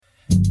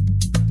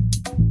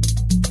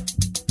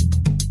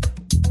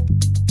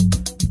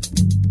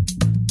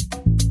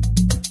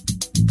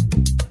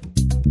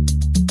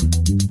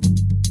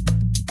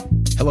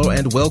Hello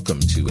and welcome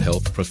to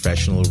Health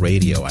Professional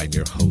Radio. I'm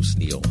your host,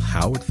 Neil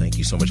Howard. Thank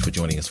you so much for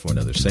joining us for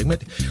another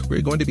segment.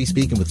 We're going to be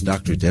speaking with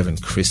Dr. Devon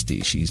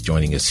Christie. She's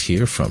joining us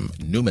here from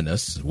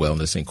Numinus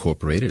Wellness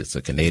Inc. It's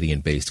a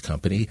Canadian-based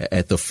company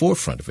at the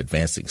forefront of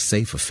advancing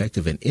safe,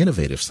 effective, and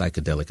innovative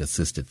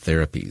psychedelic-assisted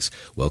therapies.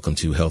 Welcome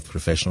to Health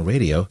Professional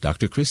Radio,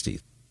 Dr.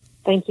 Christie.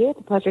 Thank you. It's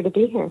a pleasure to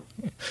be here.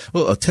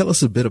 Well, tell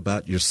us a bit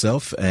about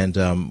yourself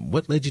and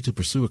what led you to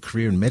pursue a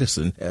career in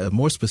medicine,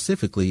 more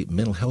specifically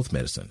mental health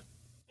medicine.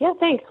 Yeah,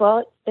 thanks. Well,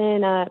 it's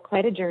been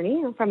quite a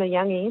journey. From a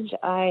young age,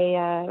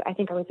 I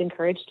think I was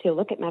encouraged to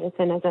look at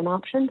medicine as an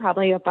option,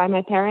 probably by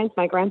my parents.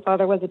 My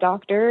grandfather was a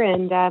doctor,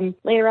 and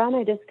later on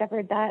I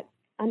discovered that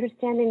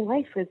understanding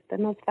life was the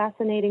most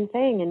fascinating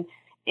thing and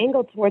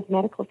angled towards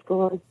medical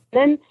school.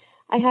 Then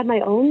I had my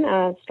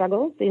own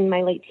struggles in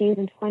my late teens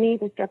and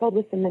 20s. I struggled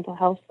with some mental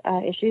health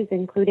issues,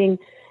 including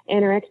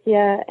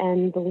anorexia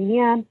and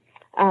bulimia.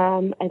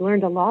 I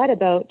learned a lot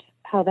about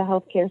how the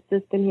healthcare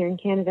system here in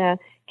Canada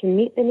can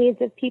meet the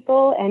needs of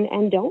people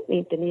and don't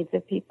meet the needs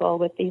of people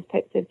with these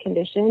types of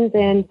conditions,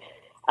 and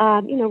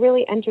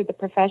really entered the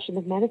profession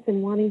of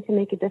medicine wanting to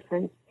make a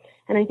difference.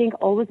 And I think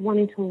always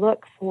wanting to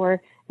look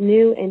for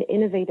new and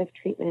innovative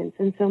treatments.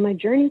 And so my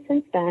journey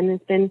since then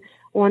has been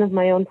one of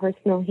my own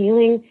personal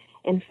healing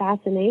and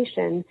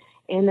fascination,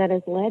 and that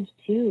has led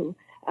to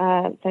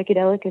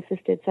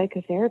psychedelic-assisted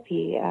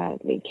psychotherapy.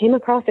 We came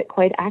across it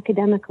quite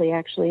academically,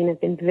 actually, and have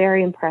been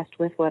very impressed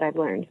with what I've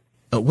learned.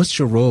 What's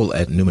your role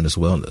at Numinus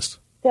Wellness?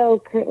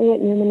 So currently at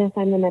Numinus,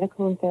 I'm the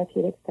Medical and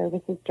Therapeutic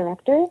Services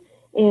Director,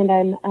 and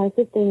I'm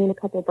assisting in a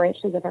couple of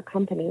branches of our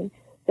company.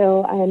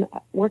 So I'm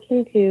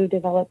working to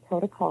develop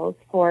protocols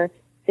for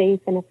safe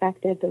and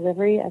effective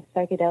delivery of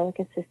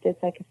psychedelic-assisted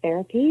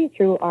psychotherapy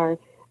through our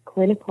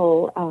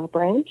clinical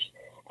branch,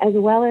 as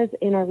well as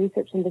in our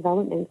research and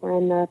development, where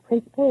I'm the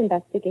principal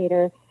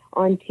investigator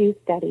on two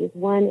studies.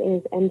 One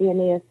is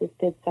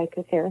MDMA-assisted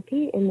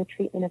psychotherapy in the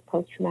treatment of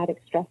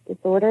post-traumatic stress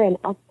disorder, an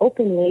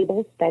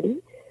open-label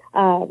study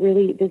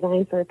really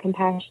designed for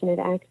compassionate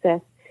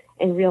access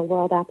and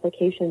real-world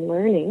application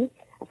learning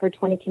for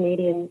 20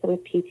 Canadians with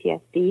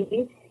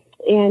PTSD,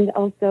 and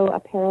also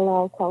a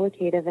parallel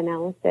qualitative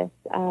analysis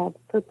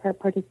for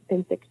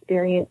participants'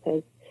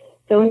 experiences.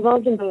 So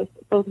involved in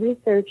both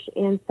research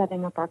and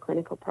setting up our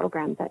clinical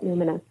programs at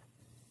Numinus.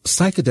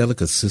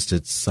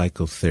 Psychedelic-assisted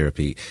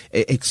psychotherapy.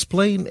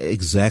 Explain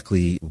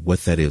exactly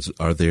what that is.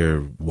 Are there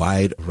a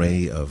wide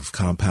array of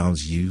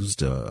compounds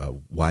used, a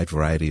wide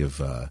variety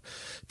of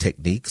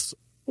techniques?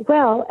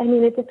 Well,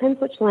 it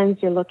depends which lens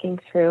you're looking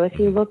through. If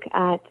you look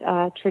at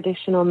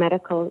traditional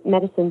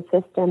medicine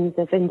systems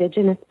of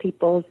indigenous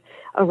peoples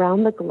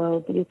around the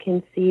globe, you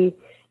can see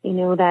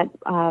that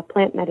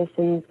plant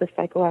medicines with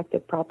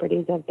psychoactive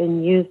properties have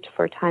been used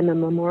for time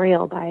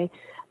immemorial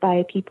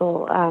by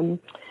people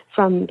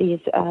from these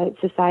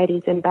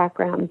societies and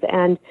backgrounds.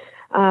 And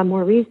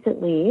more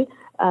recently,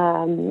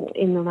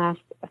 in the last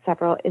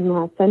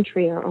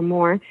century or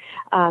more,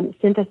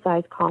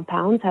 synthesized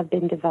compounds have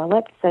been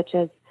developed, such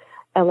as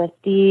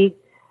LSD,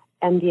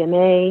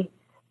 MDMA,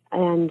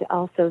 and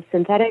also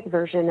synthetic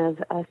version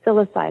of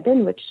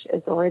psilocybin, which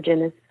its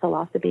origin is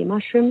psilocybe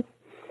mushrooms.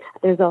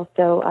 There's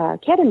also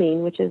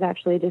ketamine, which is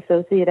actually a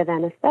dissociative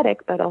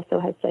anesthetic, but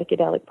also has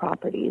psychedelic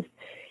properties.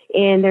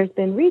 And there's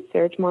been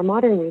research, more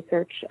modern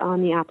research,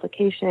 on the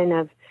application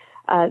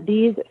of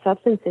these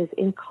substances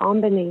in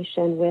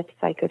combination with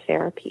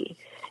psychotherapy.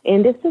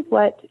 And this is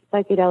what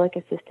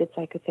psychedelic-assisted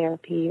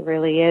psychotherapy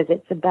really is.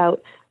 It's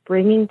about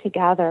bringing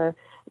together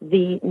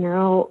the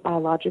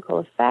neurological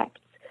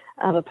effects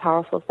of a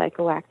powerful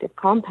psychoactive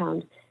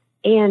compound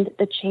and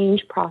the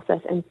change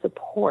process and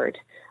support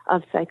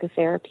of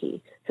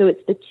psychotherapy. So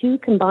it's the two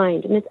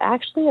combined, and it's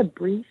actually a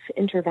brief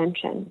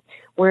intervention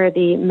where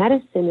the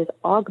medicine is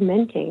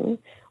augmenting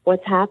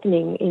what's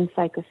happening in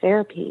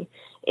psychotherapy.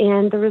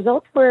 And the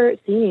results we're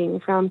seeing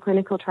from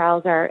clinical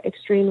trials are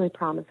extremely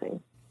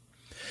promising.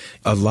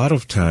 A lot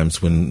of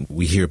times when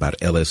we hear about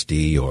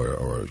LSD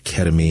or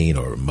ketamine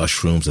or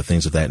mushrooms or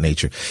things of that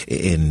nature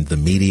in the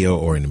media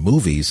or in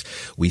movies,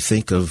 we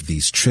think of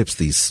these trips,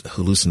 these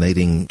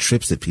hallucinating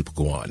trips that people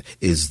go on.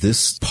 Is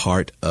this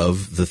part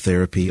of the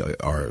therapy?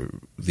 Are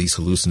these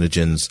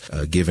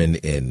hallucinogens given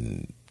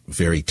in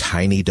very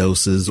tiny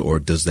doses, or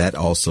does that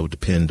also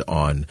depend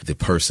on the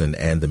person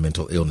and the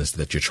mental illness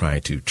that you're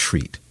trying to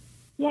treat?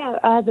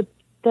 Yeah,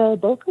 the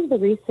bulk of the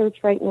research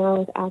right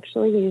now is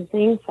actually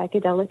using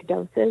psychedelic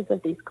doses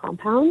of these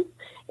compounds,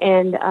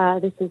 and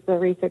this is the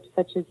research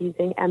such as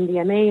using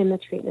MDMA in the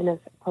treatment of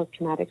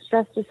post-traumatic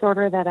stress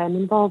disorder that I'm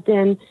involved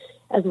in,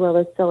 as well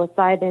as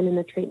psilocybin in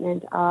the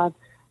treatment of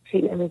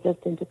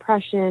treatment-resistant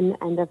depression,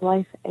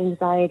 end-of-life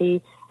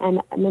anxiety,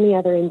 and many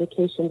other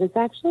indications. It's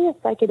actually a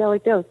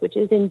psychedelic dose, which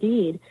is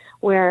indeed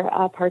where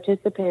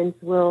participants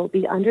will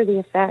be under the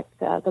effects,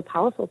 the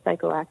powerful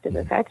psychoactive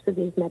effects of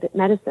these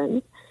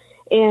medicines.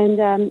 And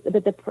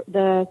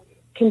the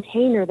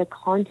container, the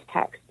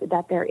context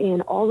that they're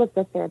in, all of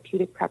the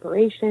therapeutic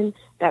preparation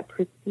that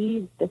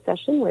precedes the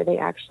session where they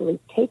actually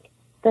take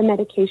the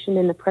medication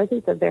in the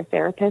presence of their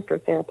therapist or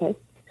therapists,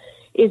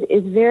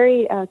 is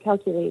very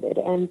calculated.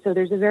 And so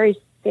there's a very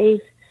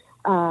safe,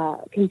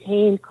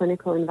 contained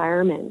clinical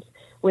environment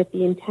with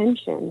the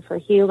intention for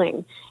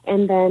healing,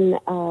 and then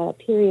a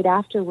period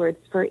afterwards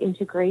for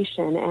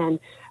integration and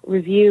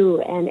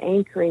review and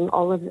anchoring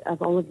all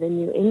of the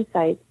new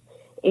insights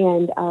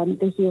and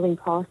the healing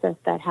process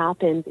that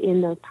happens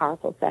in those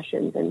powerful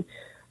sessions. And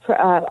for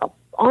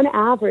on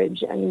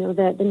average,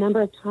 the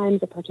number of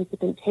times a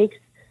participant takes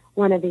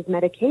one of these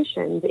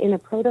medications in a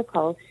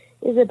protocol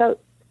is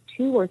about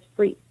 2 or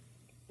 3.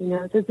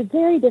 So it's a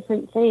very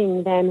different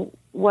thing than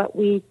what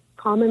we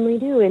commonly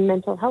do in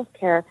mental health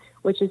care,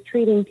 which is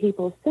treating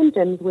people's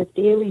symptoms with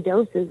daily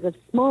doses of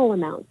small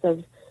amounts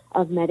of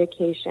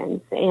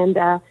medications.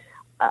 And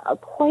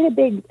quite a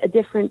big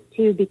difference,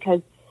 too,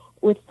 because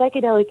with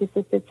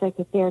psychedelic-assisted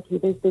psychotherapy,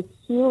 there's this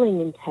healing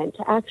intent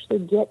to actually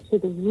get to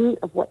the root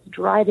of what's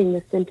driving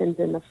the symptoms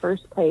in the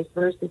first place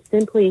versus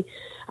simply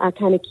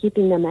kind of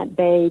keeping them at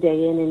bay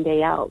day in and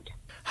day out.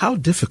 How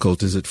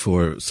difficult is it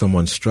for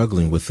someone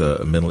struggling with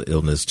a mental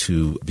illness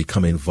to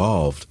become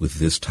involved with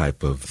this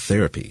type of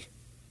therapy?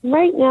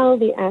 Right now,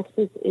 the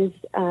access is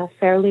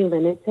fairly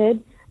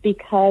limited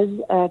because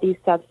these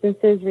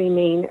substances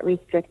remain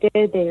restricted.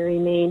 They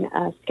remain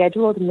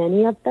scheduled,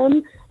 many of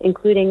them,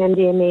 including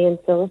MDMA and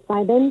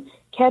psilocybin.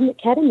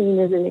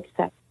 Ketamine is an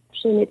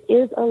exception. It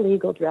is a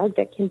legal drug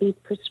that can be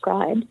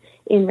prescribed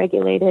in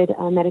regulated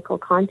medical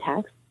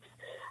contexts.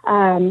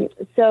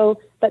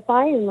 But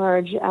by and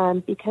large,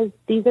 because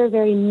these are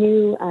very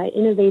new,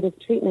 innovative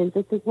treatments,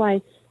 this is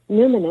why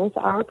Numinus,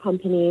 our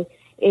company,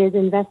 is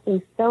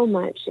investing so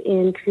much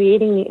in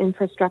creating the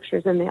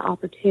infrastructures and the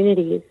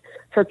opportunities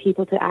for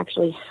people to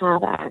actually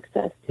have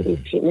access to these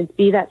treatments,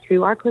 be that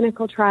through our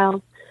clinical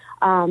trials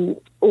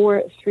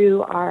or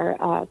through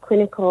our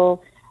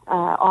clinical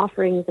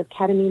offerings of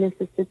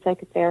ketamine-assisted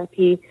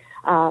psychotherapy.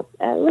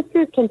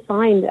 Listeners can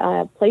find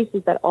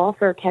places that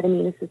offer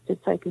ketamine-assisted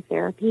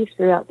psychotherapy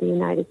throughout the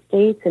United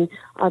States and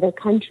other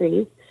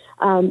countries.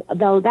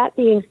 Though that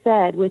being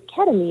said, with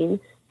ketamine,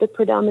 the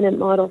predominant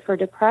model for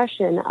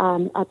depression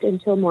up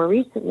until more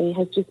recently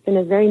has just been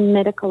a very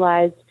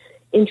medicalized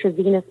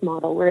intravenous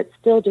model where it's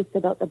still just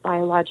about the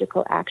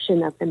biological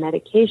action of the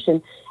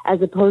medication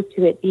as opposed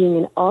to it being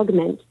an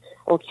augment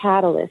or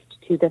catalyst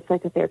to the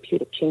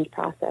psychotherapeutic change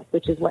process,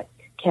 which is what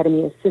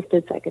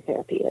ketamine-assisted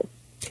psychotherapy is.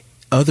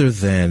 Other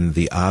than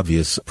the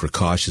obvious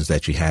precautions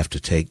that you have to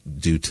take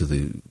due to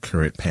the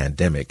current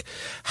pandemic,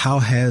 how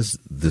has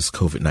this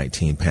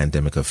COVID-19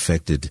 pandemic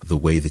affected the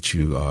way that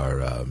you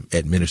are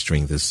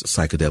administering this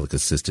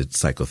psychedelic-assisted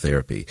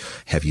psychotherapy?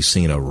 Have you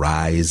seen a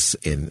rise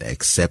in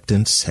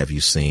acceptance? Have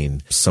you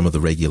seen some of the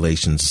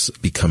regulations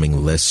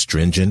becoming less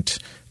stringent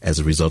as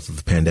a result of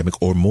the pandemic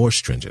or more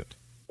stringent?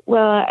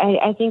 Well,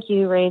 I think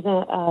you raise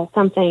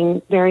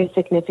something very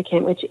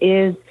significant, which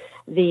is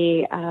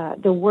the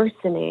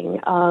worsening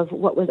of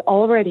what was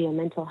already a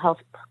mental health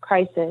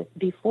crisis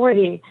before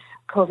the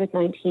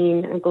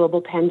COVID-19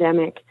 global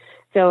pandemic.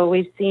 So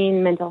we've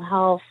seen mental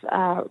health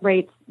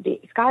rates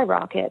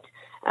skyrocket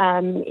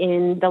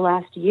in the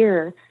last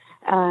year.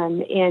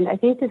 And I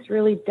think this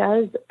really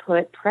does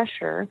put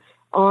pressure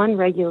on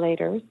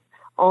regulators,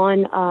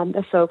 on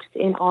the folks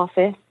in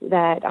office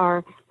that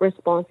are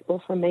responsible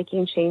for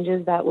making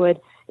changes that would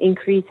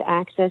increase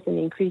access and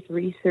increase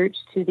research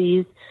to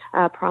these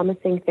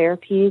promising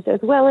therapies,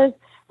 as well as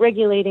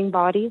regulating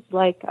bodies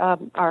like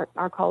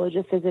our College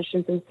of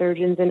Physicians and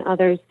Surgeons and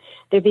others.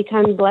 There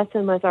becomes less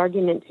and less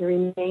argument to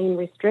remain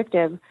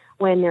restrictive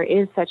when there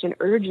is such an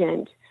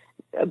urgent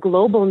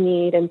global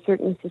need and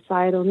certain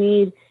societal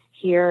need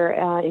here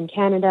in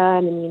Canada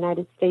and in the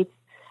United States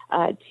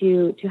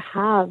to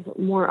have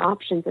more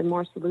options and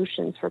more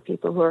solutions for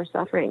people who are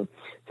suffering.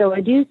 So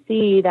I do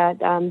see that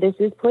this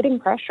is putting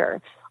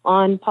pressure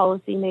on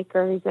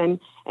policymakers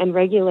and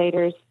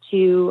regulators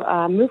to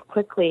move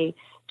quickly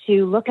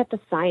to look at the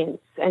science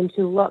and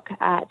to look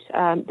at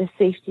the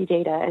safety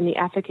data and the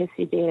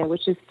efficacy data,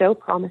 which is so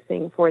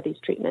promising for these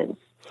treatments,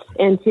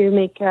 and to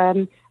make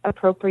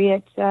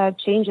appropriate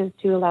changes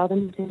to allow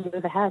them to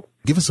move ahead.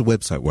 Give us a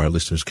website where our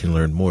listeners can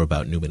learn more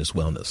about Numinus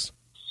Wellness.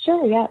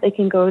 Sure, yeah. They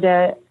can go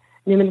to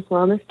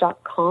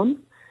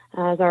numinuswellness.com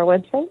as our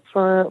website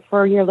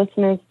for your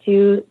listeners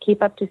to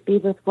keep up to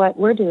speed with what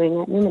we're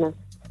doing at Numinus.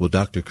 Well,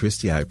 Dr.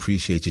 Christie, I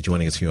appreciate you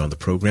joining us here on the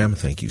program.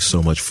 Thank you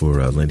so much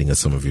for lending us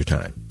some of your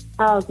time.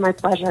 Oh, it's my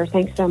pleasure.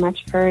 Thanks so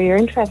much for your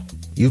interest.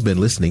 You've been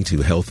listening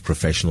to Health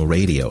Professional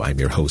Radio. I'm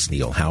your host,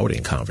 Neil Howard,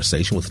 in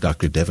conversation with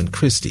Dr. Devon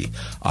Christie.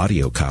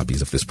 Audio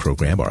copies of this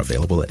program are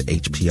available at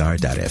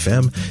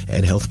hpr.fm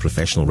and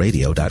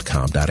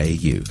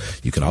healthprofessionalradio.com.au.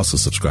 You can also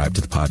subscribe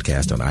to the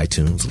podcast on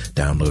iTunes,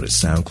 download at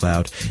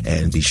SoundCloud,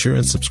 and be sure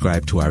and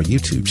subscribe to our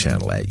YouTube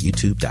channel at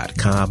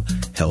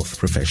youtube.com/Health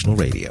Professional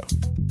Radio.